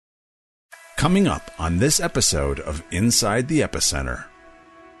Coming up on this episode of Inside the Epicenter.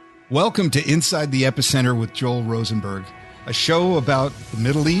 Welcome to Inside the Epicenter with Joel Rosenberg, a show about the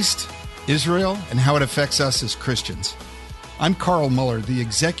Middle East, Israel, and how it affects us as Christians. I'm Carl Muller, the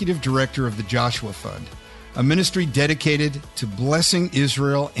Executive Director of the Joshua Fund, a ministry dedicated to blessing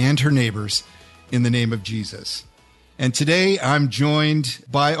Israel and her neighbors in the name of Jesus. And today I'm joined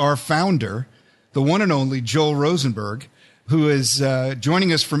by our founder, the one and only Joel Rosenberg, who is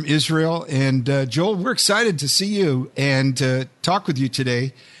joining us from Israel. And Joel, we're excited to see you and talk with you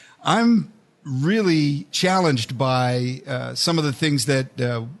today. I'm really challenged by some of the things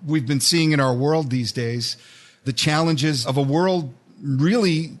that we've been seeing in our world these days, the challenges of a world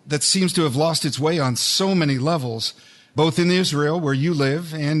really that seems to have lost its way on so many levels, both in Israel, where you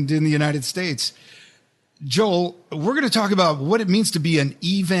live, and in the United States. Joel, we're going to talk about what it means to be an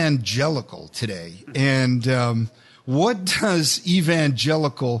evangelical today. And what does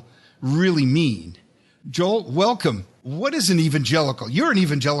evangelical really mean? Joel, welcome. What is an evangelical? You're an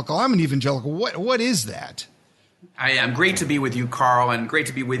evangelical. I'm an evangelical. What is that? I am. Great to be with you, Carl, and great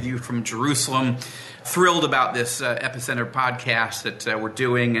to be with you from Jerusalem. Thrilled about this Epicenter podcast that we're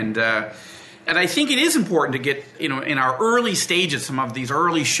doing. And I think it is important to get, in our early stages, some of these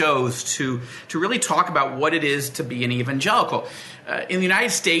early shows, to really talk about what it is to be an evangelical. In the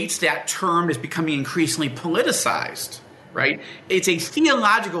United States, that term is becoming increasingly politicized, right? It's a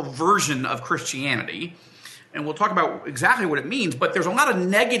theological version of Christianity, and we'll talk about exactly what it means, but there's a lot of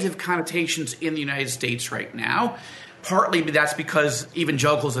negative connotations in the United States right now. Partly that's because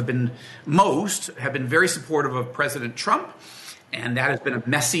evangelicals have been very supportive of President Trump, and that has been a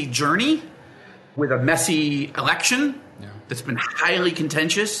messy journey with a messy election that's been highly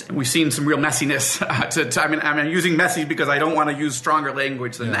contentious. And we've seen some real messiness. I'm using messy because I don't want to use stronger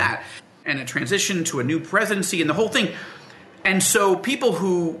language than that. And a transition to a new presidency and the whole thing. And so people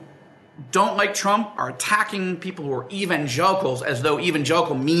who don't like Trump are attacking people who are evangelicals as though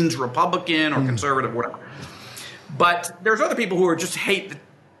evangelical means Republican or conservative, whatever. But there's other people who are just hate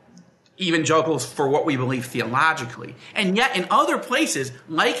the evangelicals for what we believe theologically. And yet in other places,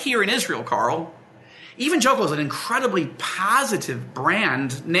 like here in Israel, Carl, evangelical is an incredibly positive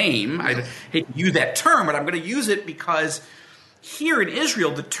brand name. I hate to use that term, but I'm going to use it because here in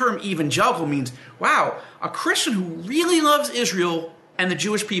Israel, the term evangelical means, wow, a Christian who really loves Israel and the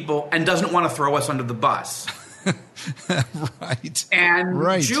Jewish people and doesn't want to throw us under the bus. Right.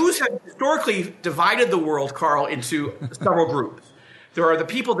 And Jews have historically divided the world, Carl, into several groups. There are the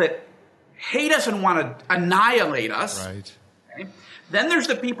people that hate us and want to annihilate us. Right. Okay? Then there's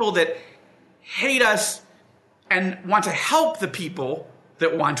the people that hate us and want to help the people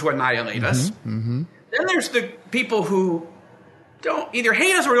that want to annihilate us. Mm-hmm. Then there's the people who don't either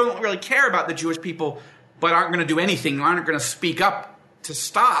hate us or don't really care about the Jewish people, but aren't going to do anything, aren't going to speak up to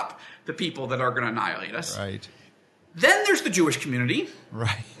stop the people that are going to annihilate us. Right. Then there's the Jewish community.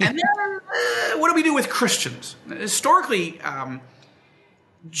 Right. And then what do we do with Christians? Historically,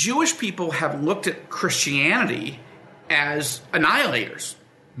 Jewish people have looked at Christianity as annihilators.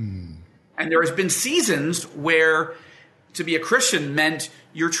 And there has been seasons where to be a Christian meant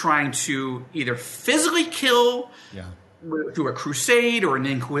you're trying to either physically kill through a crusade or an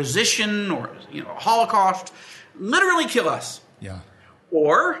inquisition or a Holocaust, literally kill us. Yeah.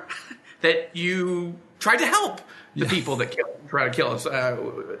 Or that you tried to help the people that try to kill us.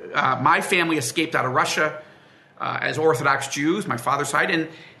 My family escaped out of Russia as Orthodox Jews, my father's side, and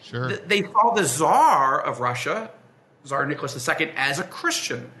they saw the Tsar of Russia, Tsar Nicholas II, as a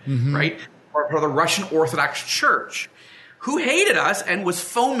Christian, right? Or the Russian Orthodox Church, who hated us and was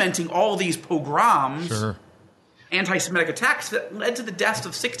fomenting all these pogroms, anti-Semitic attacks that led to the deaths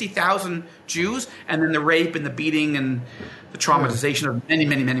of 60,000 Jews, and then the rape and the beating and the traumatization of many,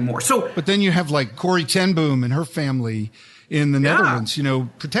 many, many more. But then you have like Corrie ten Boom and her family in the Netherlands,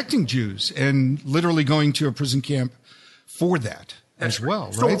 protecting Jews and literally going to a prison camp for that as well,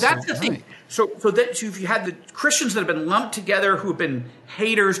 right? So that's the thing. So if you had the Christians that have been lumped together who have been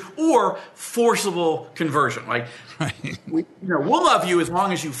haters or forcible conversion, like we'll love you as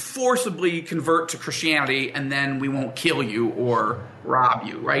long as you forcibly convert to Christianity, and then we won't kill you or rob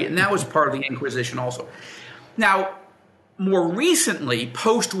you, right? And that was part of the Inquisition also. Now, more recently,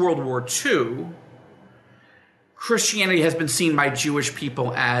 post-World War II, Christianity has been seen by Jewish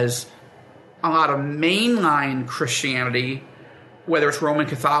people as a lot of mainline Christianity, whether it's Roman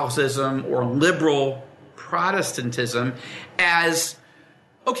Catholicism or liberal Protestantism, as,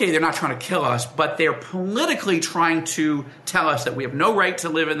 okay, they're not trying to kill us, but they're politically trying to tell us that we have no right to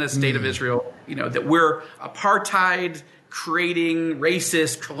live in the state of Israel, that we're apartheid, creating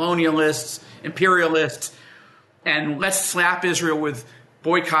racist, colonialists, imperialists, and let's slap Israel with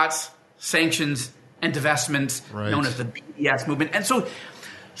boycotts, sanctions and divestments, known as the BDS movement. And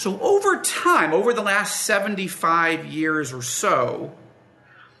so over time, over the last 75 years or so,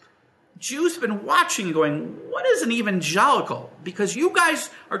 Jews have been watching and going, what is an evangelical? Because you guys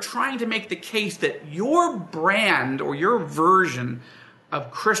are trying to make the case that your brand or your version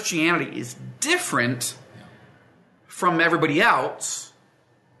of Christianity is different from everybody else.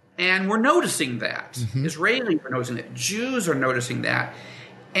 And we're noticing that. Israelis are noticing that. Jews are noticing that.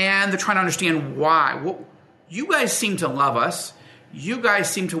 And they're trying to understand why. Well, you guys seem to love us. You guys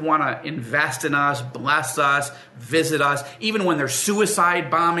seem to want to invest in us, bless us, visit us, even when there's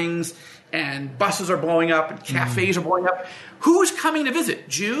suicide bombings and buses are blowing up and cafes are blowing up. Who's coming to visit?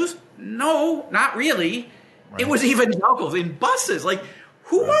 Jews? No, not really. It was evangelicals in buses. Like,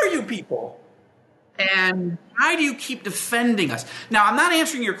 who are you people? And why do you keep defending us? Now, I'm not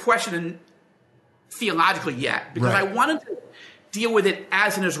answering your question theologically yet, because I wanted to deal with it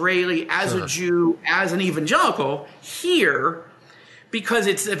as an Israeli, as a Jew, as an evangelical here, because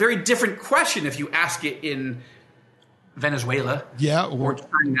it's a very different question if you ask it in Venezuela, or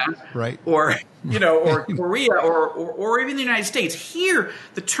China, or or Korea, or even the United States. Here,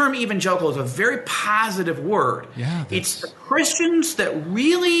 the term evangelical is a very positive word. It's the Christians that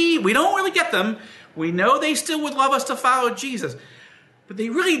we don't really get them. We know they still would love us to follow Jesus, but they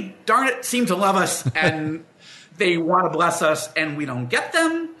really, darn it, seem to love us, and they want to bless us, and we don't get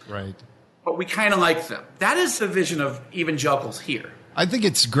them. But we kind of like them. That is the vision of evangelicals here. I think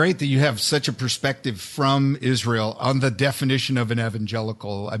it's great that you have such a perspective from Israel on the definition of an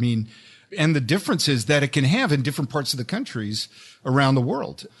evangelical. I mean, and the differences that it can have in different parts of the countries around the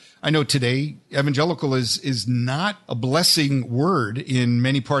world. I know today evangelical is not a blessing word in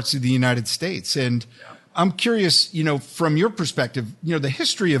many parts of the United States. And I'm curious, from your perspective, the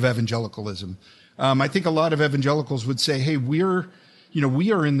history of evangelicalism. I think a lot of evangelicals would say, hey, we are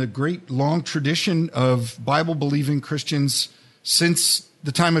in the great long tradition of Bible believing Christians since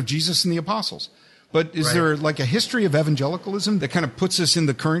the time of Jesus and the apostles. But is there like a history of evangelicalism that kind of puts us in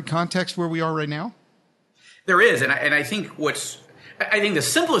the current context where we are right now? There is. And I think the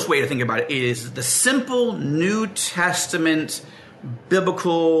simplest way to think about it is the simple New Testament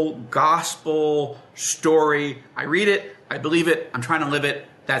biblical gospel story. I read it, I believe it, I'm trying to live it.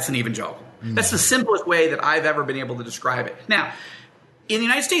 That's an evangelical. That's the simplest way that I've ever been able to describe it. Now, in the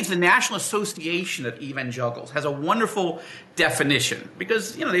United States, the National Association of Evangelicals has a wonderful definition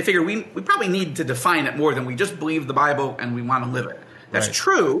because, they figure we probably need to define it more than we just believe the Bible and we want to live it. That's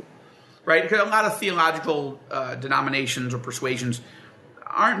true, right? Because a lot of theological denominations or persuasions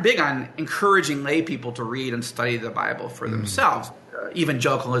aren't big on encouraging lay people to read and study the Bible for themselves.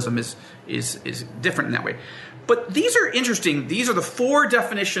 Evangelicalism is different in that way. But these are interesting. These are the four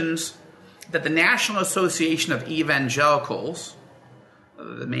definitions that the National Association of Evangelicals,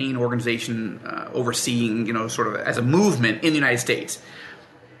 the main organization overseeing, sort of as a movement in the United States.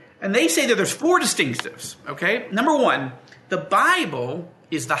 And they say that there's four distinctives, okay? Number one, the Bible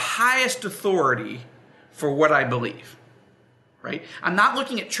is the highest authority for what I believe, right? I'm not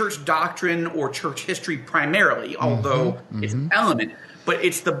looking at church doctrine or church history primarily, although it's an element. But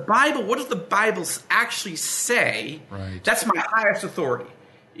it's the Bible. What does the Bible actually say? That's my highest authority.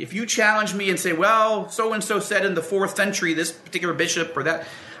 If you challenge me and say, well, so-and-so said in the 4th century, this particular bishop or that,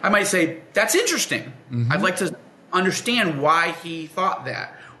 I might say, that's interesting. I'd like to understand why he thought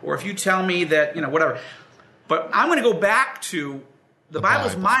that. Or if you tell me that, whatever. But I'm going to go back to the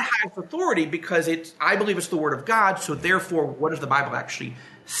Bible's my highest authority because I believe it's the Word of God. So therefore, what does the Bible actually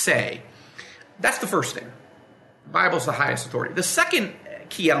say? That's the first thing. The Bible's the highest authority. The second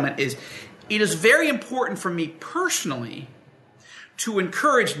key element is it is very important for me personally to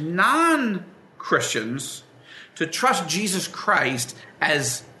encourage non-Christians to trust Jesus Christ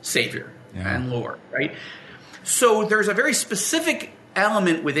as Savior and Lord, right? So there's a very specific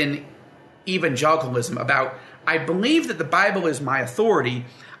element within evangelicalism about, I believe that the Bible is my authority.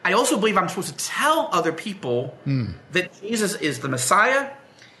 I also believe I'm supposed to tell other people that Jesus is the Messiah,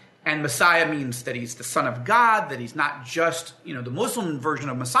 and Messiah means that he's the Son of God, that he's not just, the Muslim version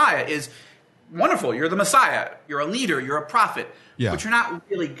of Messiah is wonderful. You're the Messiah. You're a leader. You're a prophet. But you're not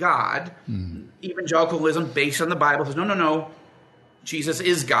really God. Evangelicalism, based on the Bible, says, no. Jesus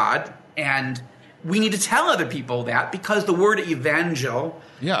is God. And we need to tell other people that because the word evangel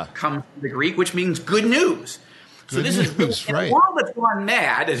comes from the Greek, which means good news. So this is in a world that's gone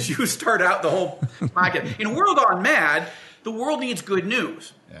mad, as you start out the whole podcast. In a world gone mad, the world needs good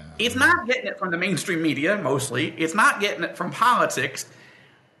news. It's not getting it from the mainstream media, mostly. It's not getting it from politics.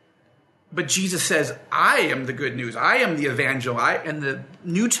 But Jesus says, I am the good news. I am the evangel. And the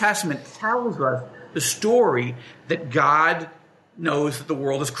New Testament tells us the story that God knows that the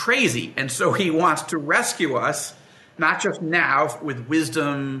world is crazy. And so he wants to rescue us, not just now with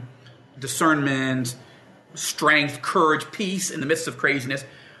wisdom, discernment, strength, courage, peace in the midst of craziness,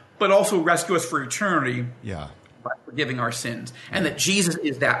 but also rescue us for eternity by forgiving our sins. And that Jesus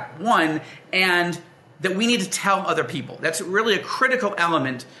is that one, and that we need to tell other people. That's really a critical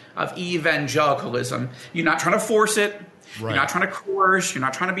element of evangelicalism. You're not trying to force it. Right. You're not trying to coerce. You're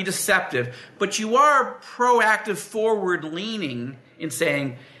not trying to be deceptive. But you are proactive, forward-leaning in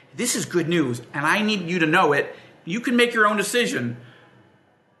saying, this is good news, and I need you to know it. You can make your own decision,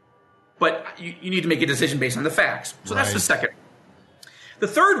 but you need to make a decision based on the facts. So that's the second. The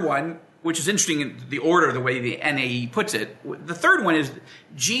third one, which is interesting in the order, the way the NAE puts it, the third one is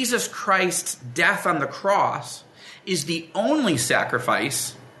Jesus Christ's death on the cross is the only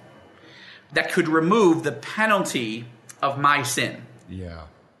sacrifice that could remove the penalty of my sin. Yeah.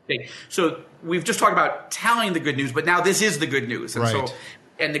 Okay. So we've just talked about telling the good news, but now this is the good news. And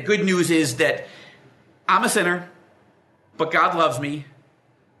and the good news is that I'm a sinner, but God loves me,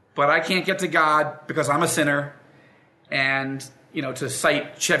 but I can't get to God because I'm a sinner. And, to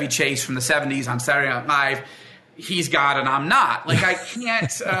cite Chevy Chase from the 70s on Saturday Night Live, he's God and I'm not. Like, I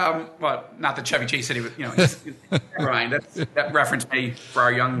can't, well, not that Chevy Chase said he was, never mind. That reference may, for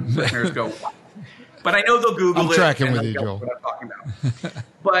our young listeners, go, but I know they'll Google it. I'm tracking with you, Joel. What I'm talking about.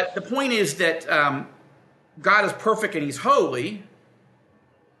 But the point is that God is perfect and he's holy.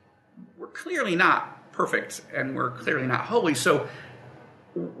 We're clearly not perfect and we're clearly not holy. So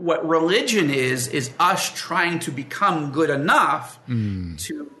what religion is us trying to become good enough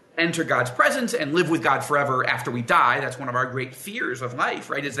to enter God's presence and live with God forever after we die. That's one of our great fears of life,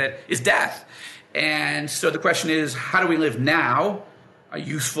 right? Is death. And so the question is, how do we live now a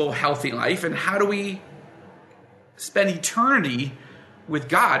useful, healthy life? And how do we spend eternity with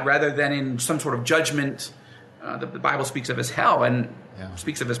God rather than in some sort of judgment? The Bible speaks of as hell and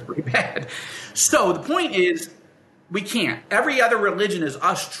speaks of as pretty bad. So the point is, we can't. Every other religion is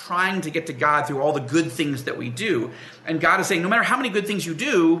us trying to get to God through all the good things that we do. And God is saying, no matter how many good things you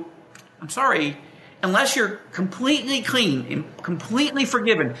do, I'm sorry, unless you're completely clean, completely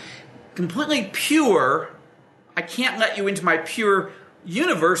forgiven, completely pure, I can't let you into my pure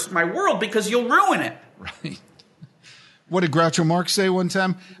universe, my world, because you'll ruin it. Right. What did Groucho Marx say one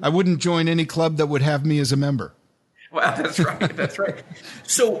time? I wouldn't join any club that would have me as a member. Well, that's right. That's right.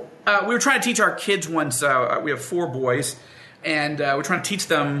 So we were trying to teach our kids once. We have 4 boys, and we're trying to teach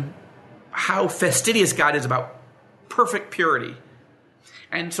them how fastidious God is about perfect purity.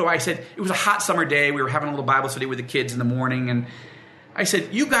 And so I said, it was a hot summer day. We were having a little Bible study with the kids in the morning, and I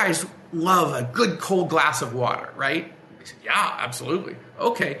said, you guys love a good cold glass of water, right? They said, yeah, absolutely.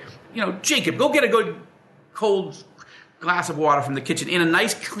 Okay. Jacob, go get a good cold glass of water from the kitchen in a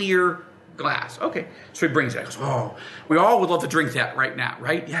nice clear glass. Okay. So he brings it. He goes, oh, we all would love to drink that right now,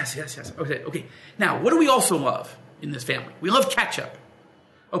 right? Yes. Okay. Now, what do we also love in this family? We love ketchup.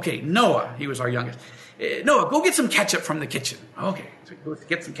 Okay. Noah, he was our youngest. Noah, go get some ketchup from the kitchen. Okay. So he goes to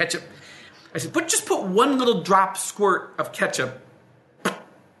get some ketchup. I said, just put one little drop squirt of ketchup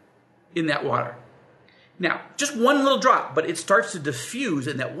in that water. Now, just one little drop, but it starts to diffuse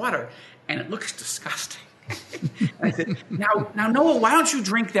in that water, and it looks disgusting. I said, now, Noah, why don't you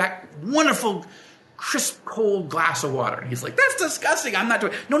drink that wonderful, crisp, cold glass of water? And he's like, that's disgusting. I'm not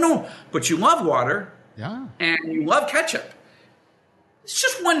doing it. No, but you love water. Yeah. And you love ketchup. It's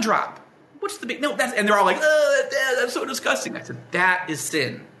just one drop. What's the big... No, and they're all like, oh, that's so disgusting. I said, that is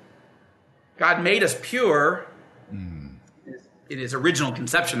sin. God made us pure in his original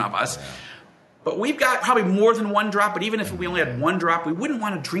conception of us. Yeah. But we've got probably more than one drop, but even if we only had one drop, we wouldn't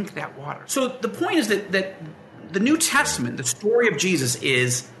want to drink that water. So the point is that the New Testament, the story of Jesus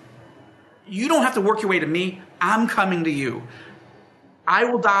is, you don't have to work your way to me. I'm coming to you. I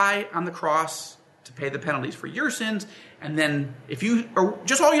will die on the cross to pay the penalties for your sins. And then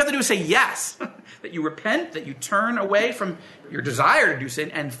all you have to do is say yes, that you repent, that you turn away from your desire to do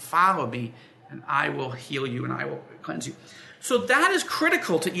sin and follow me, and I will heal you and I will cleanse you. So that is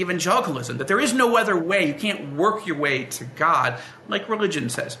critical to evangelicalism, that there is no other way. You can't work your way to God like religion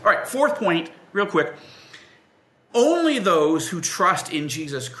says. All right, 4th point, real quick. Only those who trust in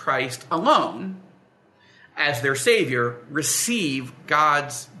Jesus Christ alone as their Savior receive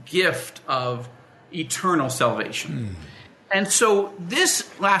God's gift of eternal salvation. And so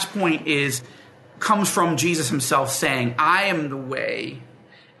this last point comes from Jesus himself saying, I am the way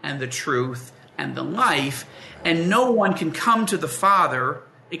and the truth and the life, and no one can come to the Father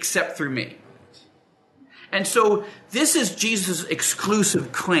except through me. And so this is Jesus'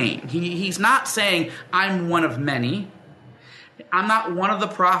 exclusive claim. He's not saying, I'm one of many. I'm not one of the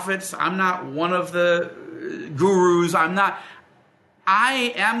prophets. I'm not one of the gurus.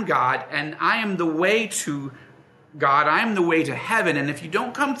 I am God, and I am the way to God. I am the way to heaven, and if you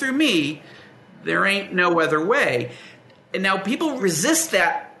don't come through me, there ain't no other way. And now people resist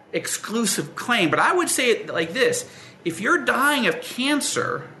that exclusive claim, but I would say it like this. If you're dying of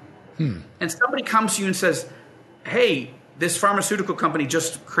cancer, and somebody comes to you and says, hey, this pharmaceutical company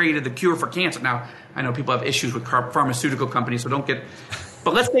just created the cure for cancer. Now, I know people have issues with pharmaceutical companies, so don't get...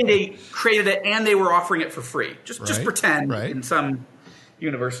 But let's say they created it and they were offering it for free. Just pretend in some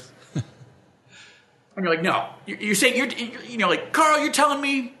universe. And you're like, no. You're saying, like, Carl, you're telling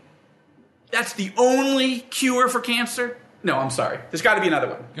me that's the only cure for cancer? No, I'm sorry. There's got to be another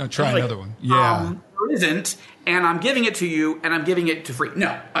one. I'll try another one. Yeah. There isn't, and I'm giving it to you, and I'm giving it to free.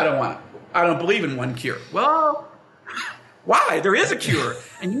 No, I don't want it. I don't believe in one cure. Well, why? There is a cure,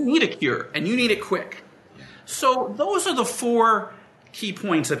 and you need a cure, and you need it quick. So those are the 4 key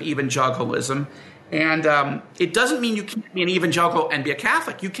points of evangelicalism, and it doesn't mean you can't be an evangelical and be a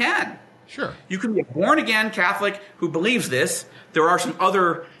Catholic. You can. Sure. You can be a born-again Catholic who believes this. There are some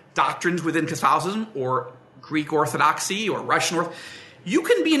other doctrines within Catholicism or Greek Orthodoxy or Russian Orthodoxy. You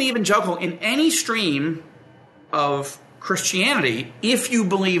can be an evangelical in any stream of Christianity if you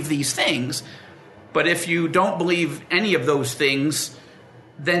believe these things. But if you don't believe any of those things,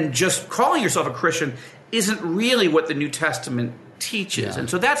 then just calling yourself a Christian isn't really what the New Testament teaches. And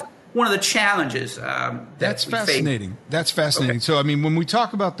so that's one of the challenges. That's fascinating. That's fascinating. Okay. So, I mean, when we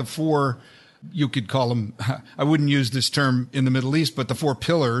talk about the 4, you could call them, I wouldn't use this term in the Middle East, but the 4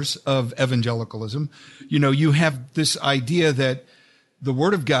 pillars of evangelicalism, you have this idea that the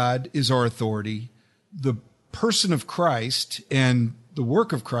Word of God is our authority. The person of Christ and the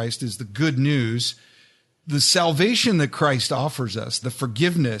work of Christ is the good news. The salvation that Christ offers us, the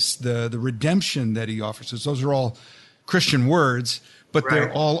forgiveness, the redemption that he offers us, those are all Christian words, but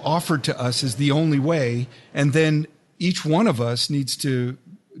they're all offered to us as the only way. And then each one of us needs to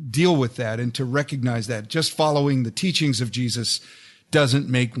deal with that and to recognize that just following the teachings of Jesus doesn't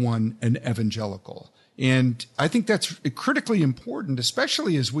make one an evangelical. And I think that's critically important,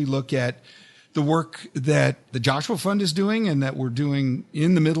 especially as we look at the work that the Joshua Fund is doing and that we're doing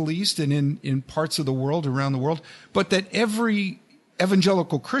in the Middle East and in parts of the world, around the world, but that every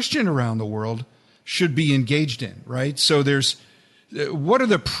evangelical Christian around the world should be engaged in, right? So what are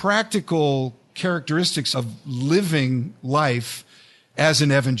the practical characteristics of living life as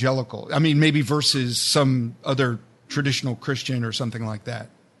an evangelical? I mean, maybe versus some other traditional Christian or something like that.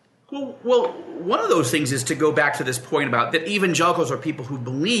 Well, one of those things is to go back to this point about that evangelicals are people who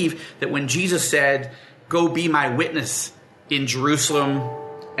believe that when Jesus said, go be my witness in Jerusalem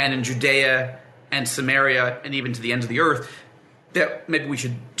and in Judea and Samaria and even to the ends of the earth, that maybe we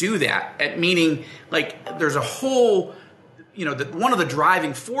should do that. Meaning, like, there's a whole, that one of the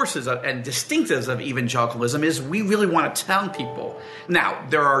driving forces and distinctives of evangelicalism is we really want to tell people. Now,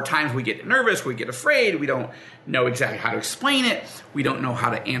 there are times we get nervous, we get afraid, we don't know exactly how to explain it, we don't know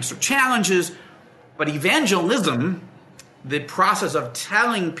how to answer challenges. But evangelism, the process of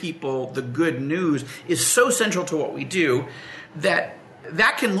telling people the good news, is so central to what we do that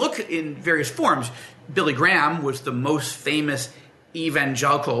can look in various forms. Billy Graham was the most famous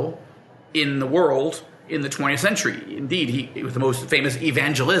evangelical in the world in the 20th century. Indeed, he was the most famous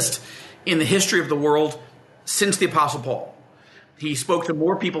evangelist in the history of the world since the Apostle Paul. He spoke to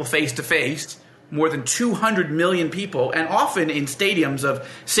more people face to face, more than 200 million people, and often in stadiums of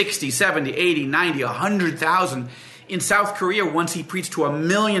 60, 70, 80, 90, 100,000. In South Korea, once he preached to 1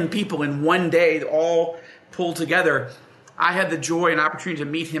 million people in one day, all pulled together. I had the joy and opportunity to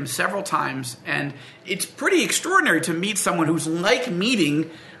meet him several times, and it's pretty extraordinary to meet someone who's like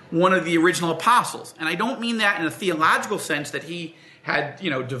meeting one of the original apostles. And I don't mean that in a theological sense that he had,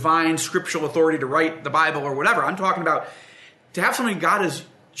 divine scriptural authority to write the Bible or whatever. I'm talking about to have somebody God has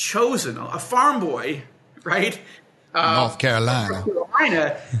chosen, a farm boy, right? North Carolina,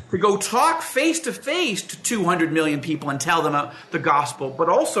 to go talk face to face to 200 million people and tell them the gospel, but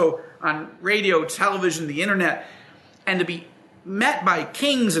also on radio, television, the internet, and to be met by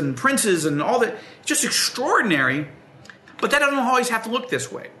kings and princes and all that. Just extraordinary. But that doesn't always have to look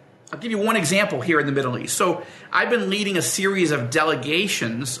this way. I'll give you one example here in the Middle East. So I've been leading a series of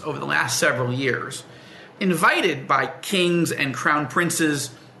delegations over the last several years, invited by kings and crown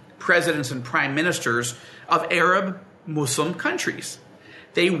princes, presidents and prime ministers of Arab Muslim countries.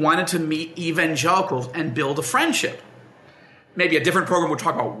 They wanted to meet evangelicals and build a friendship. Maybe a different program would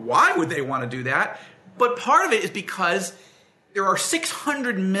talk about why would they want to do that. But part of it is because there are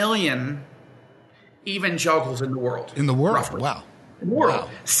 600 million evangelicals in the world. In the world? Roughly. Wow. In the world. Wow.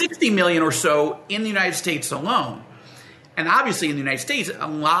 60 million or so in the United States alone. And obviously in the United States, a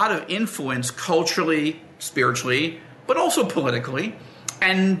lot of influence culturally, spiritually, but also politically.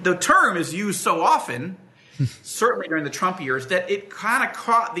 And the term is used so often, certainly during the Trump years, that it kind of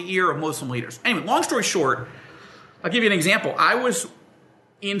caught the ear of Muslim leaders. Anyway, long story short, I'll give you an example. I was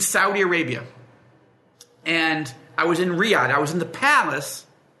in Saudi Arabia, and I was in Riyadh. I was in the palace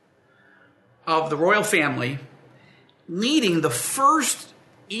of the royal family, leading the first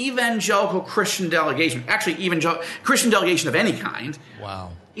evangelical Christian delegation, actually Christian delegation of any kind.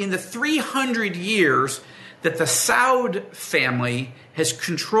 Wow. In the 300 years that the Saud family has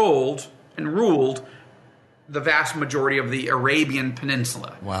controlled and ruled the vast majority of the Arabian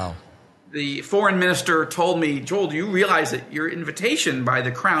Peninsula. Wow. The foreign minister told me, Joel, do you realize that your invitation by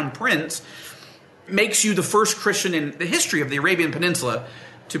the crown prince makes you the first Christian in the history of the Arabian Peninsula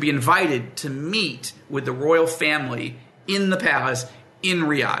to be invited to meet with the royal family in the palace in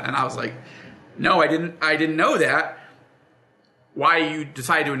Riyadh? And I was like, no, I didn't know that. Why you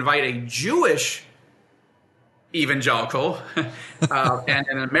decided to invite a Jewish evangelical and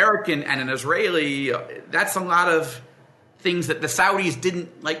an American and an Israeli, that's a lot of things that the Saudis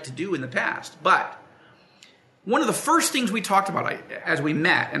didn't like to do in the past. But one of the first things we talked about as we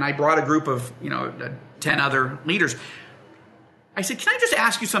met, and I brought a group of 10 other leaders, I said, can I just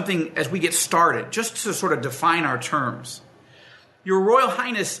ask you something as we get started, just to sort of define our terms? Your Royal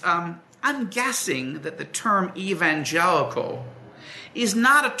Highness, I'm guessing that the term evangelical is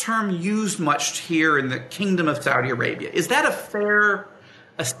not a term used much here in the Kingdom of Saudi Arabia. Is that a fair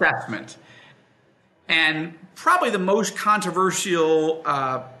assessment? And probably the most controversial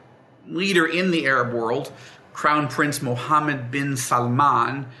leader in the Arab world, Crown Prince Mohammed bin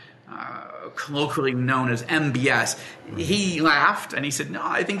Salman, colloquially known as MBS, he laughed and he said, no,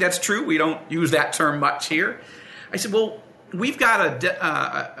 I think that's true. We don't use that term much here. I said, well, we've got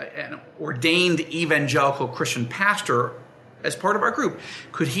an ordained evangelical Christian pastor as part of our group.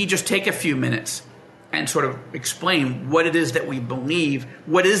 Could he just take a few minutes and sort of explain what it is that we believe,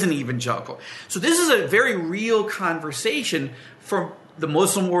 what is an evangelical? So this is a very real conversation for the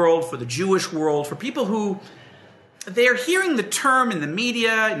Muslim world, for the Jewish world, for people who they're hearing the term in the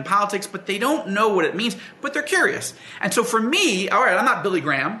media, in politics, but they don't know what it means, but they're curious. And so for me, all right, I'm not Billy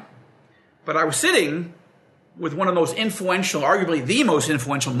Graham, but I was sitting with one of the most influential, arguably the most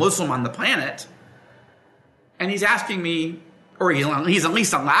influential Muslim on the planet, and he's asking me, or he's at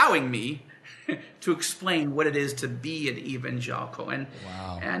least allowing me to explain what it is to be an evangelical. And,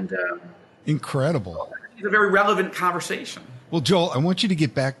 wow. And incredible. It's a very relevant conversation. Well, Joel, I want you to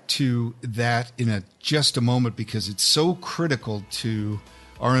get back to that in just a moment because it's so critical to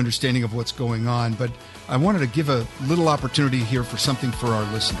our understanding of what's going on. But I wanted to give a little opportunity here for something for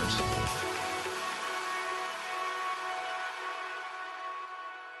our listeners.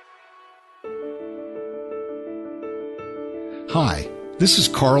 Hi, this is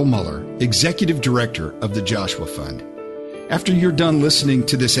Carl Muller, Executive Director of the Joshua Fund. After you're done listening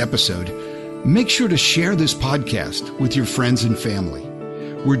to this episode, make sure to share this podcast with your friends and family.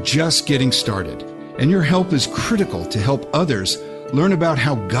 We're just getting started, and your help is critical to help others learn about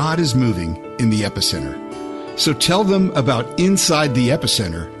how God is moving in the epicenter. So tell them about Inside the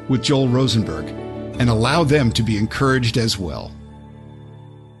Epicenter with Joel Rosenberg, and allow them to be encouraged as well.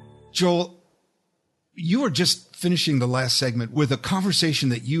 Joel, you were just finishing the last segment with a conversation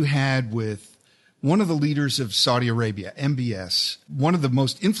that you had with one of the leaders of Saudi Arabia, MBS, one of the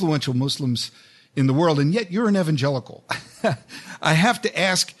most influential Muslims in the world, and yet you're an evangelical. I have to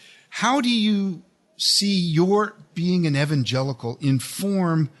ask, how do you see your being an evangelical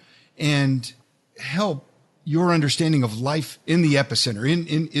inform and help your understanding of life in the epicenter,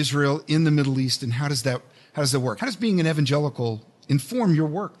 in Israel, in the Middle East, and how does that work? How does being an evangelical inform your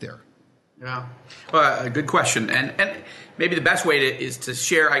work there? Yeah, well, a good question, and maybe the best way is to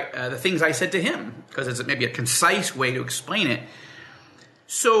share the things I said to him, because it's maybe a concise way to explain it.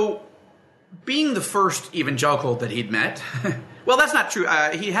 So, being the first evangelical that he'd met, well, that's not true.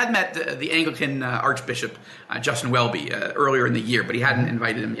 He had met the Anglican Archbishop Justin Welby earlier in the year, but he hadn't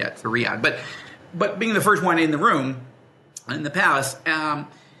invited him yet to Riyadh. But being the first one in the room, in the palace, and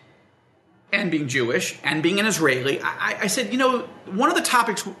being Jewish, and being an Israeli, I said, one of the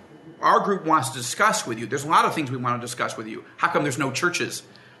topics our group wants to discuss with you, there's a lot of things we want to discuss with you. How come there's no churches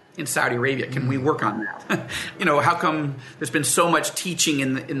in Saudi Arabia? Can we work on that? How come there's been so much teaching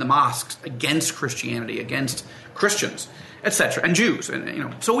in the mosques against Christianity, against Christians, etc., and Jews?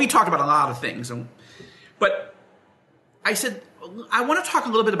 And so we talked about a lot of things. But I said, I want to talk a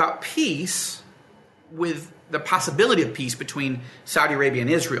little bit about peace, with the possibility of peace between Saudi Arabia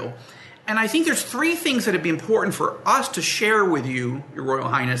and Israel. And I think there's three things that would be important for us to share with you, Your Royal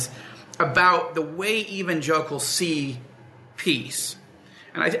Highness, about the way evangelicals see peace.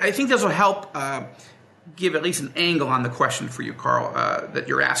 And I think this will help give at least an angle on the question for you, Carl, that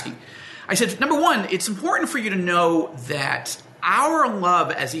you're asking. I said, number one, it's important for you to know that our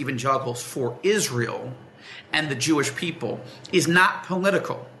love as evangelicals for Israel and the Jewish people is not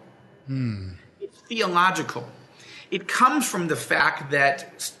political. It's theological. It comes from the fact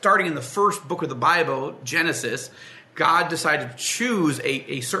that starting in the first book of the Bible, Genesis, God decided to choose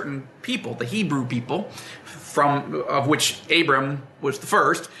a certain people, the Hebrew people, of which Abram was the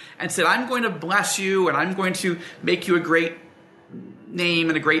first, and said, I'm going to bless you, and I'm going to make you a great name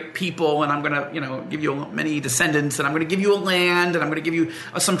and a great people, and I'm going to give you many descendants, and I'm going to give you a land, and I'm going to give you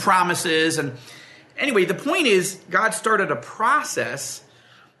some promises. And anyway, the point is, God started a process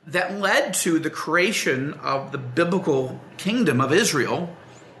that led to the creation of the biblical kingdom of Israel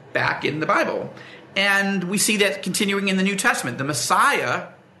back in the Bible. And we see that continuing in the New Testament. The Messiah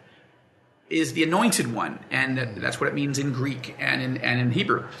is the anointed one, and that's what it means in Greek and in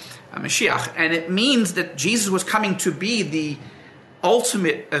Hebrew, Mashiach. And it means that Jesus was coming to be the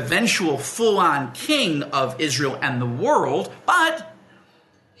ultimate, eventual, full-on king of Israel and the world, but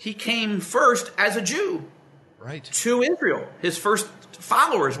he came first as a Jew. Right. To Israel. His first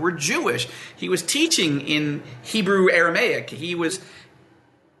followers were Jewish. He was teaching in Hebrew Aramaic. He was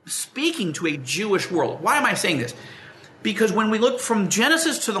speaking to a Jewish world. Why am I saying this? Because when we look from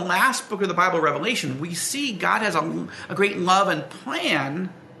Genesis to the last book of the Bible, Revelation, we see God has a great love and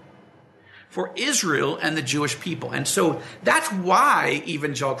plan for Israel and the Jewish people. And so that's why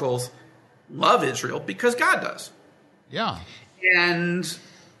evangelicals love Israel, because God does. Yeah. And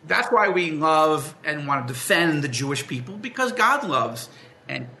that's why we love and want to defend the Jewish people, because God loves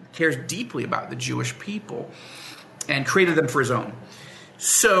and cares deeply about the Jewish people and created them for his own.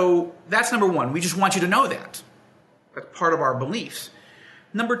 So that's number one. We just want you to know that. That's part of our beliefs.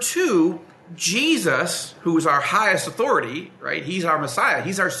 Number two, Jesus, who is our highest authority, right? He's our Messiah.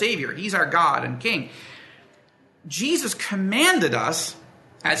 He's our Savior. He's our God and King. Jesus commanded us,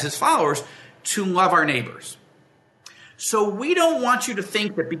 as his followers, to love our neighbors. So we don't want you to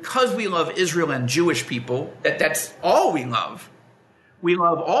think that because we love Israel and Jewish people, that that's all we love. We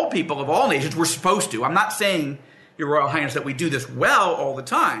love all people of all nations. We're supposed to. I'm not saying, Your Royal Highness, that we do this well all the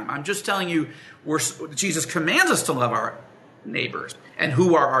time. I'm just telling you, Jesus commands us to love our neighbors. And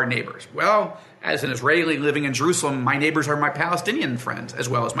who are our neighbors? Well, as an Israeli living in Jerusalem, my neighbors are my Palestinian friends as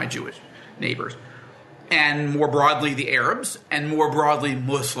well as my Jewish neighbors. And more broadly, the Arabs, and more broadly,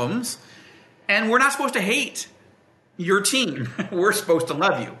 Muslims. And we're not supposed to hate your team. We're supposed to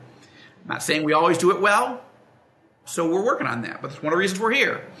love you. I'm not saying we always do it well, so we're working on that. But that's one of the reasons we're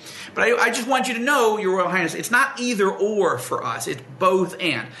here. But I just want you to know, Your Royal Highness, it's not either or for us. It's both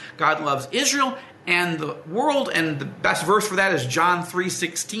and. God loves Israel and the world, and the best verse for that is John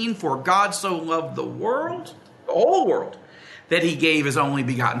 3:16. For God so loved the world, the whole world, that he gave his only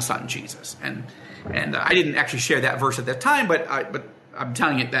begotten Son, Jesus. And I didn't actually share that verse at that time, but I'm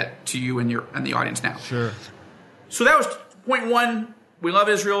telling it that to you and the audience now. Sure. So that was point one. We love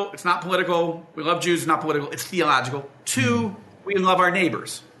Israel. It's not political. We love Jews. It's not political. It's theological. Two, we love our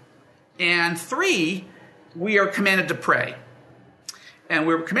neighbors. And three, we are commanded to pray. And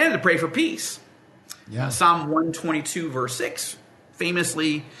we're commanded to pray for peace. Yeah. Psalm 122, verse 6,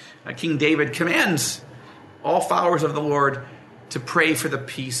 famously, King David commands all followers of the Lord to pray for the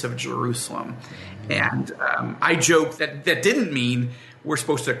peace of Jerusalem. And I joke that didn't mean we're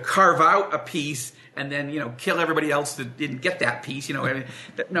supposed to carve out a peace and then, kill everybody else that didn't get that peace.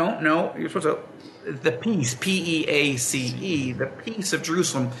 No, you're supposed to, the peace, P-E-A-C-E, the peace of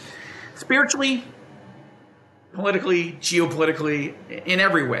Jerusalem, spiritually, politically, geopolitically, in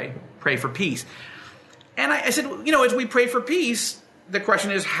every way, pray for peace. And I said, as we pray for peace, the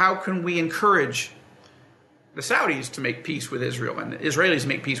question is, how can we encourage the Saudis to make peace with Israel and the Israelis to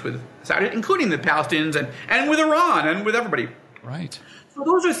make peace with Saudi, including the Palestinians and with Iran and with everybody? Right. So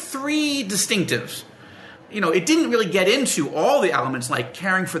those are three distinctives. It didn't really get into all the elements like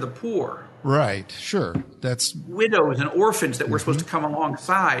caring for the poor. Right. Sure. That's widows and orphans that we're supposed to come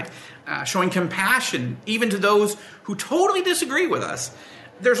alongside, showing compassion even to those who totally disagree with us.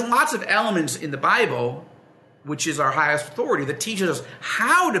 There's lots of elements in the Bible, which is our highest authority, that teaches us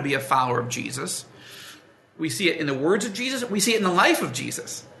how to be a follower of Jesus. We see it in the words of Jesus. We see it in the life of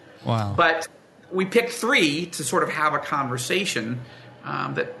Jesus. Wow. But we picked three to sort of have a conversation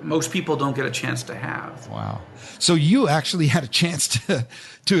that most people don't get a chance to have. Wow. So you actually had a chance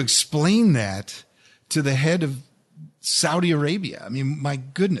to explain that to the head of Saudi Arabia. I mean, my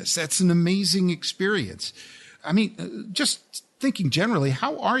goodness, that's an amazing experience. I mean, just thinking generally,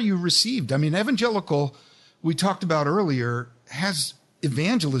 how are you received? I mean, evangelical, we talked about earlier, has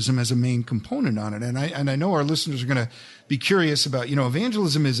evangelism as a main component on it. And I know our listeners are going to be curious about,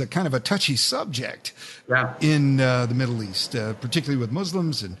 evangelism is a kind of a touchy subject in the Middle East, particularly with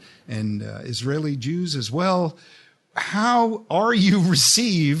Muslims and Israeli Jews as well. How are you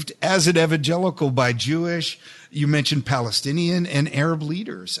received as an evangelical by Jewish, you mentioned Palestinian and Arab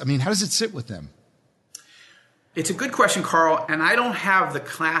leaders? I mean, how does it sit with them? It's a good question, Carl, and I don't have the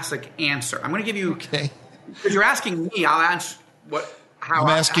classic answer. I'm going to give you, because you're asking me, I'll answer I'm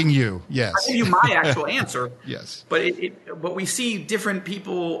asking you, yes. I'll give you my actual answer. Yes. But we see different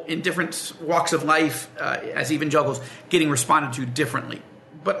people in different walks of life as evangelicals getting responded to differently.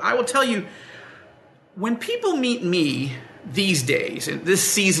 But I will tell you, when people meet me these days, in this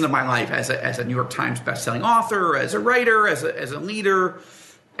season of my life as a New York Times bestselling author, as a writer, as a leader,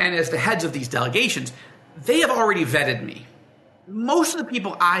 and as the heads of these delegations, they have already vetted me. Most of the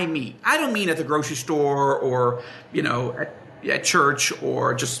people I meet, I don't mean at the grocery store or, at church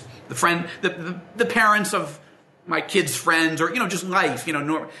or just the parents of my kids' friends or, just life,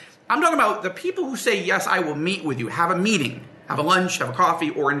 I'm talking about the people who say, yes, I will meet with you, have a meeting, have a lunch, have a coffee,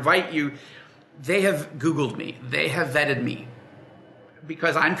 or invite you. They have Googled me. They have vetted me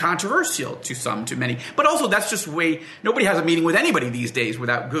because I'm controversial to some, to many. But also that's just the way nobody has a meeting with anybody these days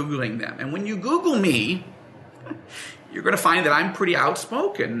without Googling them. And when you Google me, you're going to find that I'm pretty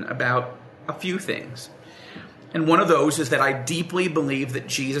outspoken about a few things. And one of those is that I deeply believe that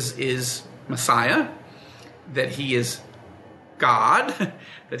Jesus is Messiah, that he is God,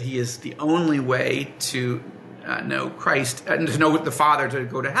 that he is the only way to know Christ and to know the Father to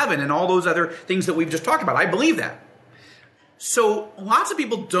go to heaven and all those other things that we've just talked about. I believe that. So lots of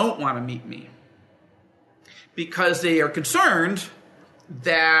people don't want to meet me because they are concerned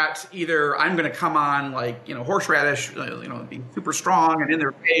that either I'm going to come on like, horseradish, be super strong and in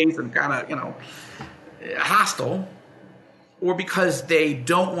their face and kind of, hostile, or because they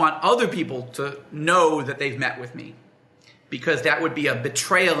don't want other people to know that they've met with me, because that would be a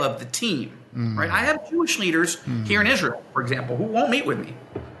betrayal of the team, right? I have Jewish leaders here in Israel, for example, who won't meet with me.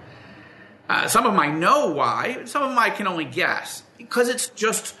 Some of them I know why. Some of them I can only guess, because it's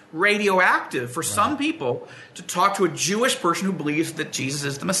just radioactive for some people to talk to a Jewish person who believes that Jesus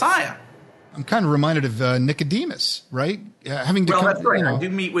is the Messiah. I'm kind of reminded of Nicodemus, right? That's right. I do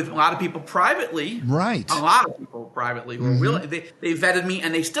meet with a lot of people privately. Right. A lot of people privately who are willing. They vetted me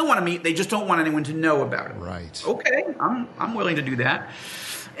and they still want to meet. They just don't want anyone to know about it. Right. Okay, I'm willing to do that.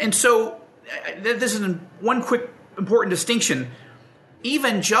 And so this is one quick important distinction.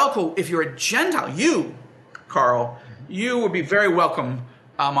 Evangelical, if you're a Gentile, you, Carl, you would be very welcome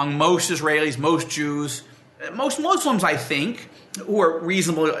among most Israelis, most Jews, most Muslims, I think, who are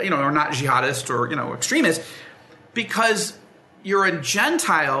reasonable, are not jihadists or, extremists, because you're a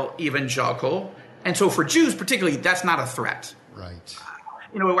Gentile evangelical. And so for Jews particularly, that's not a threat. Right.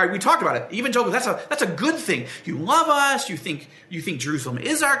 We talked about it. Evangelical, that's a good thing. You love us. You think Jerusalem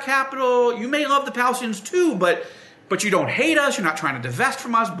is our capital. You may love the Palestinians too, but you don't hate us. You're not trying to divest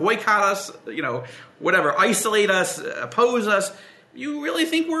from us, boycott us, whatever, isolate us, oppose us. You really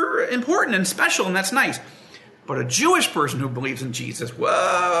think we're important and special, and that's nice. But a Jewish person who believes in Jesus, wait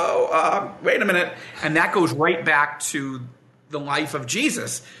a minute. And that goes right back to the life of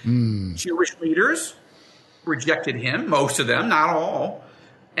Jesus. Jewish leaders rejected him, most of them, not all.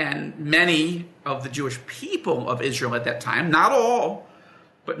 And many of the Jewish people of Israel at that time, not all,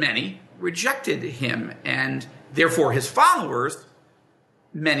 but many, rejected him. And therefore his followers,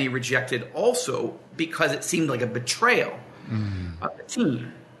 many rejected also because it seemed like a betrayal of the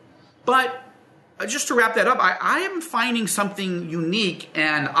team. But just to wrap that up, I am finding something unique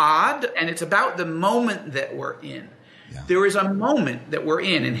and odd, and it's about the moment that we're in. Yeah. There is a moment that we're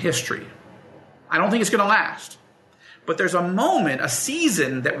in history. I don't think it's going to last. But there's a moment, a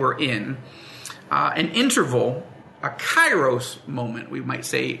season that we're in, an interval, a kairos moment, we might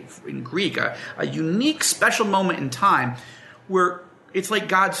say in Greek, a unique, special moment in time where it's like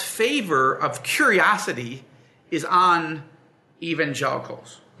God's favor of curiosity is on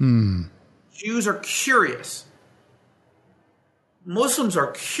evangelicals. Jews are curious. Muslims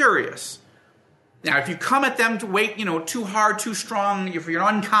are curious. Now, if you come at them to wait, too hard, too strong, if you're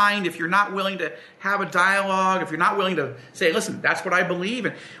unkind, if you're not willing to have a dialogue, if you're not willing to say, listen, that's what I believe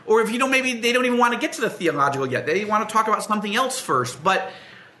in, or if maybe they don't even want to get to the theological yet. They want to talk about something else first. But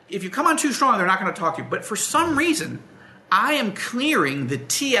if you come on too strong, they're not going to talk to you. But for some reason, I am clearing the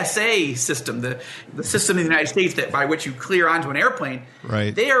TSA system, the system in the United States by which you clear onto an airplane.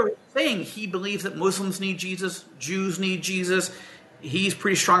 Right. They are saying he believes that Muslims need Jesus, Jews need Jesus. He's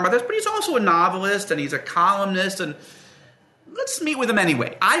pretty strong about this, but he's also a novelist and he's a columnist, and let's meet with him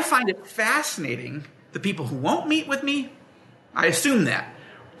anyway. I find it fascinating, the people who won't meet with me I assume that.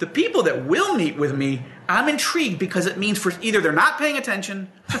 The people that will meet with me, I'm intrigued because it means for either they're not paying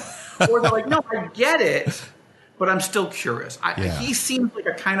attention or they're like, no, I get it, but I'm still curious. He seems like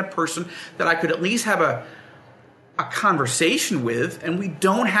a kind of person that I could at least have a conversation with, and we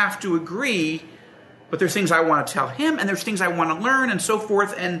don't have to agree, but there's things I want to tell him, and there's things I want to learn, and so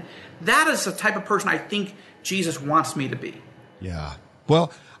forth. And that is the type of person I think Jesus wants me to be. Yeah.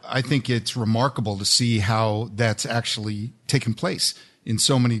 Well, I think it's remarkable to see how that's actually taken place in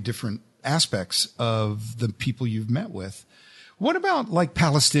so many different aspects of the people you've met with. What about like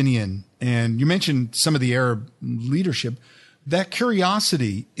Palestinian? And you mentioned some of the Arab leadership. That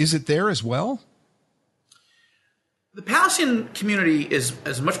curiosity, is it there as well? The Palestinian community is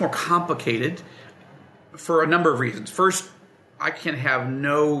much more complicated for a number of reasons. First, I can have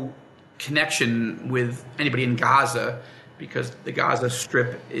no connection with anybody in Gaza because the Gaza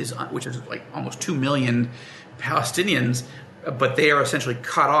Strip which is like almost 2 million Palestinians, but they are essentially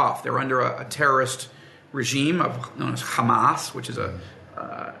cut off. They're under a terrorist regime known as Hamas, which is a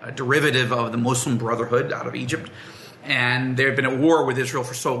derivative of the Muslim Brotherhood out of Egypt. And they've been at war with Israel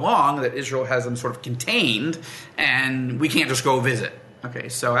for so long that Israel has them sort of contained, and we can't just go visit. Okay,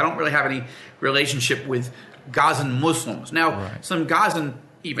 so I don't really have any relationship with Gazan Muslims. Now, some Gazan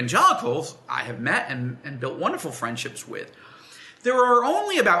evangelicals I have met and built wonderful friendships with. There are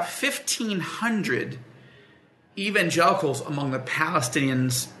only about 1,500 evangelicals among the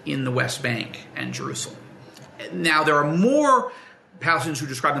Palestinians in the West Bank and Jerusalem. Now, there are more Palestinians who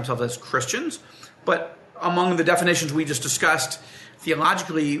describe themselves as Christians, but among the definitions we just discussed,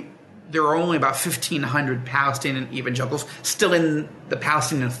 theologically, there are only about 1,500 Palestinian evangelicals still in the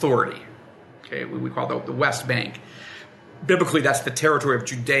Palestinian Authority. Okay, we call the West Bank. Biblically, that's the territory of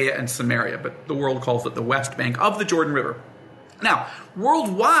Judea and Samaria, but the world calls it the West Bank of the Jordan River. Now,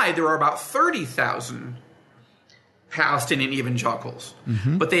 worldwide, there are about 30,000 Palestinian evangelicals,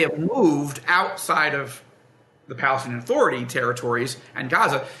 but they have moved outside of the Palestinian Authority territories and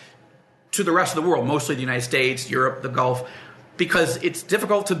Gaza to the rest of the world, mostly the United States, Europe, the Gulf, because it's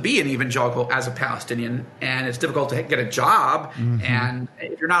difficult to be an evangelical as a Palestinian, and it's difficult to get a job. And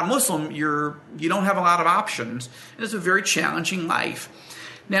if you're not Muslim, you don't have a lot of options, and it's a very challenging life.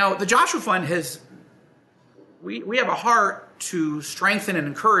 Now, the Joshua Fund we have a heart to strengthen and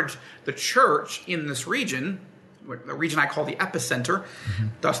encourage the church in this region, the region I call the epicenter,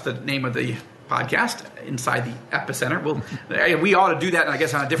 thus the name of the podcast, Inside the Epicenter. We ought to do that, I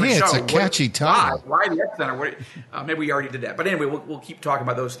guess, on a different show. It's a catchy title. Why the Epicenter? Maybe we already did that. But anyway, we'll keep talking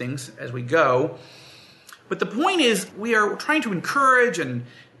about those things as we go. But the point is, we're trying to encourage and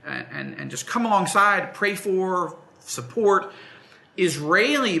just come alongside, pray for, support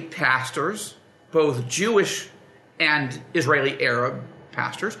Israeli pastors, both Jewish and Israeli Arab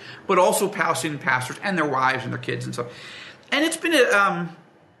pastors, but also Palestinian pastors and their wives and their kids and stuff. And it's been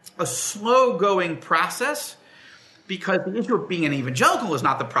a slow-going process, because the issue of being an evangelical is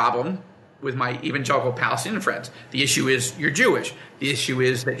not the problem with my evangelical Palestinian friends. The issue is you're Jewish. The issue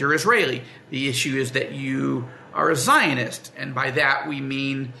is that you're Israeli. The issue is that you are a Zionist. And by that we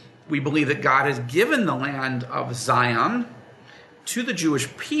mean we believe that God has given the land of Zion to the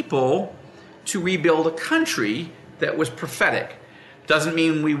Jewish people to rebuild a country that was prophetic. Doesn't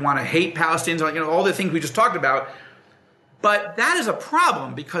mean we want to hate Palestinians, all the things we just talked about. But that is a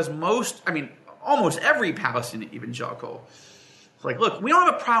problem, because almost every Palestinian evangelical is like, look, we don't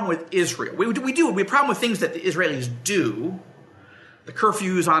have a problem with Israel. We have a problem with things that the Israelis do, the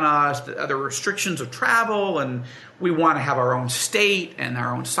curfews on us, the other restrictions of travel, and we want to have our own state and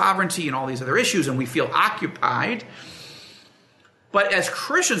our own sovereignty and all these other issues, and we feel occupied. But as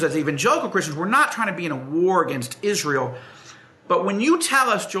Christians, as evangelical Christians, we're not trying to be in a war against Israel. But when you tell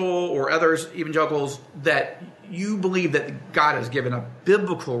us, Joel, or others, evangelicals, that you believe that God has given a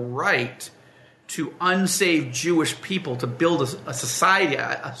biblical right to unsaved Jewish people to build a society,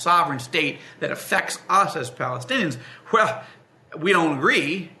 a sovereign state that affects us as Palestinians, well, we don't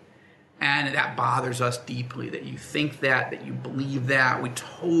agree. And that bothers us deeply, that you think that you believe that. We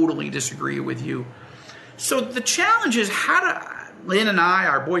totally disagree with you. So the challenge is, Lynn and I,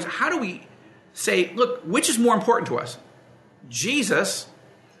 our boys, how do we say, look, which is more important to us? Jesus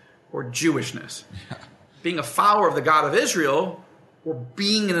or Jewishness? Being a follower of the God of Israel or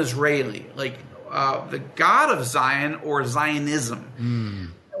being an Israeli? Like the God of Zion or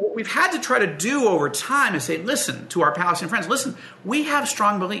Zionism? What we've had to try to do over time is say, listen, to our Palestinian friends, listen, we have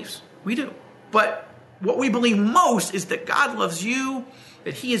strong beliefs. We do. But what we believe most is that God loves you,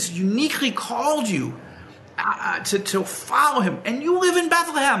 that he has uniquely called you to follow him. And you live in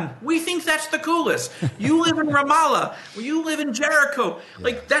Bethlehem. We think that's the coolest. You live in Ramallah. You live in Jericho. Yeah.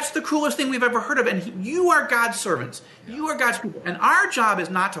 Like, that's the coolest thing we've ever heard of. And you are God's servants. You are God's people. And our job is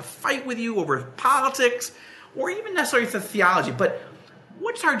not to fight with you over politics or even necessarily the theology. But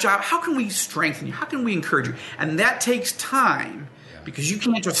what's our job? How can we strengthen you? How can we encourage you? And that takes time, because you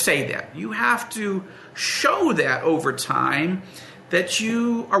can't just say that. You have to show that over time, that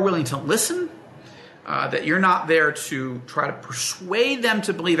you are willing to listen, that you're not there to try to persuade them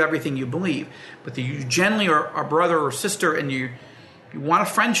to believe everything you believe, but that you generally are a brother or sister, and you want a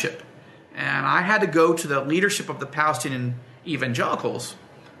friendship. And I had to go to the leadership of the Palestinian evangelicals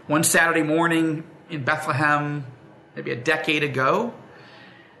one Saturday morning in Bethlehem, maybe a decade ago,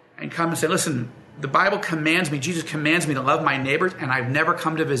 and come and say, listen, the Bible commands me, Jesus commands me to love my neighbors, and I've never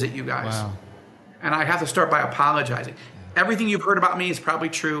come to visit you guys. Wow. And I have to start by apologizing. Everything you've heard about me is probably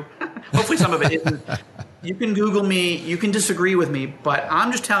true. Hopefully some of it isn't. You can Google me. You can disagree with me. But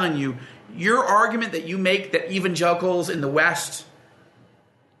I'm just telling you, your argument that you make that evangelicals in the West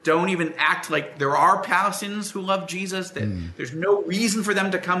don't even act like there are Palestinians who love Jesus, that there's no reason for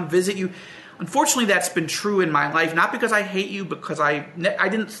them to come visit you. Unfortunately, that's been true in my life, not because I hate you, because I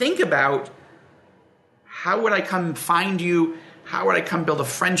didn't think about how would I come find you. How would I come build a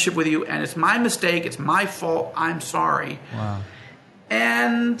friendship with you? And it's my mistake. It's my fault. I'm sorry. Wow.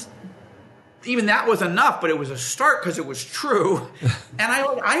 And even that was enough, but it was a start because it was true. And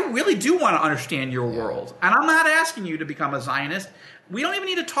I really do want to understand your world. And I'm not asking you to become a Zionist. We don't even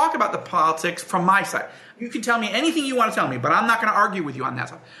need to talk about the politics from my side. You can tell me anything you want to tell me, but I'm not going to argue with you on that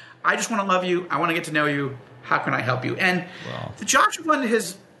side. I just want to love you. I want to get to know you. How can I help you? And the Joshua Fund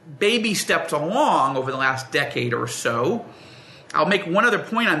has baby stepped along over the last decade or so. I'll make one other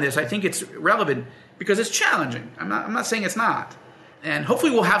point on this. I think it's relevant because it's challenging. I'm not saying it's not. And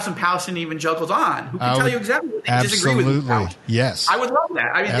hopefully we'll have some Palestinian evangelicals on who can tell you exactly what they disagree with you about. Yes. I would love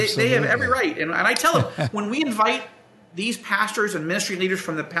that. I mean, they have every right. And I tell them, when we invite these pastors and ministry leaders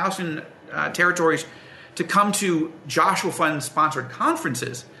from the Palestinian territories to come to Joshua Fund-sponsored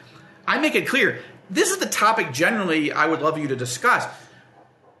conferences, I make it clear, this is the topic generally I would love you to discuss.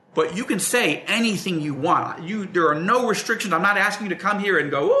 But you can say anything you want. There are no restrictions. I'm not asking you to come here and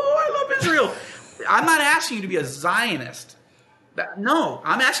go, oh, I love Israel. I'm not asking you to be a Zionist. No,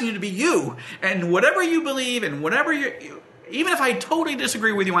 I'm asking you to be you. And whatever you believe and whatever even if I totally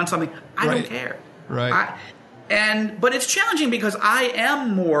disagree with you on something, I don't care. Right. But it's challenging because I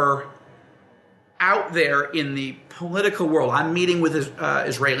am more out there in the political world. I'm meeting with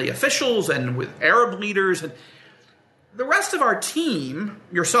Israeli officials and with Arab leaders, and the rest of our team,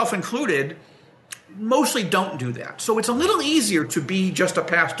 yourself included, mostly don't do that. So it's a little easier to be just a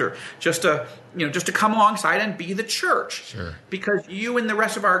pastor, just to come alongside and be the church. Sure. Because you and the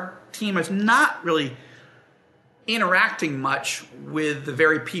rest of our team is not really interacting much with the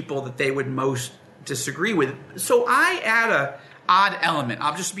very people that they would most disagree with. So I add a odd element.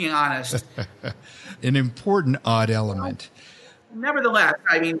 I'm just being honest. An important odd element. Nevertheless,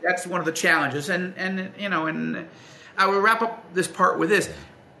 I mean, that's one of the challenges. And I will wrap up this part with this.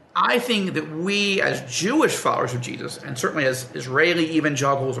 I think that we, as Jewish followers of Jesus, and certainly as Israeli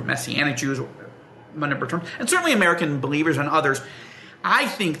evangelicals or Messianic Jews, and certainly American believers and others, I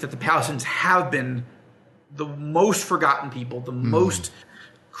think that the Palestinians have been the most forgotten people, the most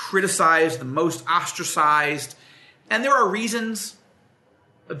criticized, the most ostracized. And there are reasons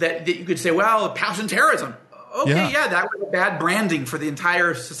that you could say, well, Palestinian terrorism. Okay, yeah, that was a bad branding for the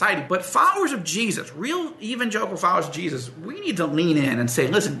entire society. But followers of Jesus, real evangelical followers of Jesus, we need to lean in and say,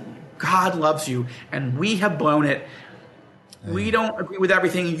 listen, God loves you, and we have blown it. We don't agree with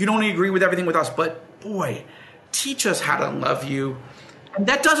everything. You don't agree with everything with us. But, boy, teach us how to love you. And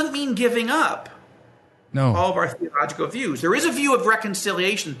that doesn't mean giving up all of our theological views. There is a view of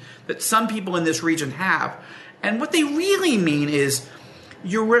reconciliation that some people in this region have. And what they really mean is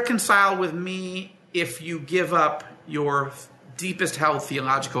you're reconciled with me if you give up your deepest held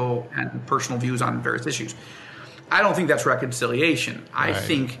theological and personal views on various issues. I don't think that's reconciliation. I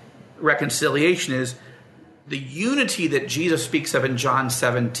think reconciliation is the unity that Jesus speaks of in John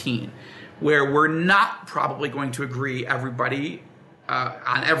 17, where we're not probably going to agree, everybody,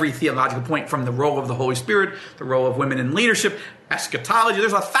 on every theological point, from the role of the Holy Spirit, the role of women in leadership, eschatology.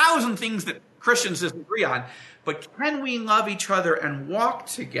 There's 1,000 things that Christians disagree on. But can we love each other and walk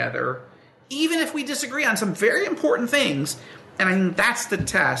together even if we disagree on some very important things? And I think that's the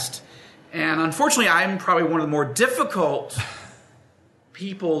test. And unfortunately, I'm probably one of the more difficult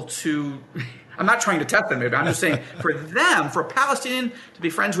people to... I'm not trying to test them, maybe. I'm just saying for them, for a Palestinian to be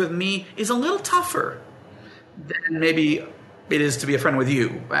friends with me is a little tougher than maybe it is to be a friend with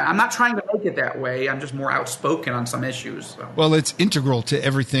you. I'm not trying to make it that way. I'm just more outspoken on some issues. So. Well, it's integral to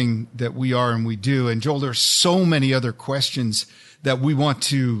everything that we are and we do. And Joel, there's so many other questions that we want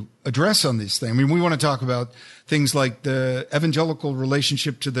to address on this thing. I mean, we want to talk about things like the evangelical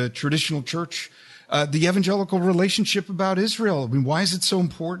relationship to the traditional church, the evangelical relationship about Israel. I mean, why is it so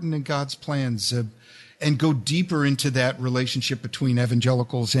important in God's plans? And go deeper into that relationship between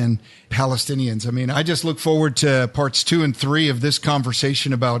evangelicals and Palestinians. I mean, I just look forward to parts 2 and 3 of this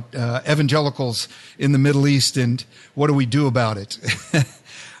conversation about evangelicals in the Middle East and what do we do about it.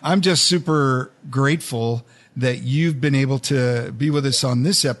 I'm just super grateful that you've been able to be with us on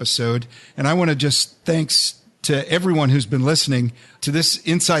this episode. And I want to just thanks to everyone who's been listening to this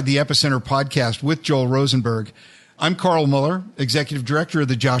Inside the Epicenter podcast with Joel Rosenberg. I'm Carl Muller, Executive Director of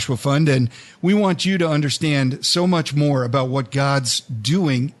the Joshua Fund, and we want you to understand so much more about what God's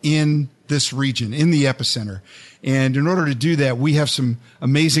doing in this region, in the epicenter. And in order to do that, we have some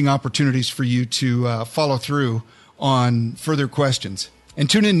amazing opportunities for you to follow through on further questions. And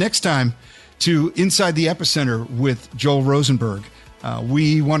tune in next time to Inside the Epicenter with Joel Rosenberg.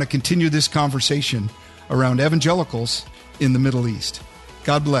 We want to continue this conversation around evangelicals in the Middle East.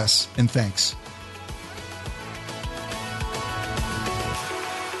 God bless, and thanks.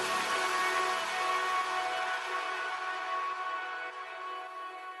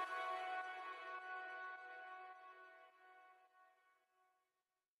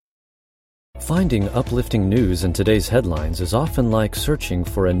 Finding uplifting news in today's headlines is often like searching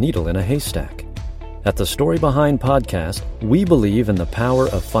for a needle in a haystack. At the Story Behind podcast, we believe in the power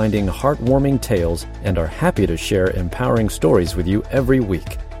of finding heartwarming tales and are happy to share empowering stories with you every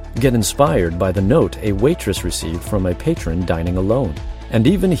week. Get inspired by the note a waitress received from a patron dining alone, and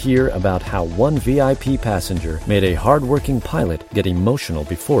even hear about how one VIP passenger made a hardworking pilot get emotional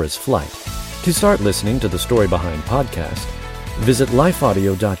before his flight. To start listening to the Story Behind podcast, visit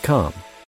lifeaudio.com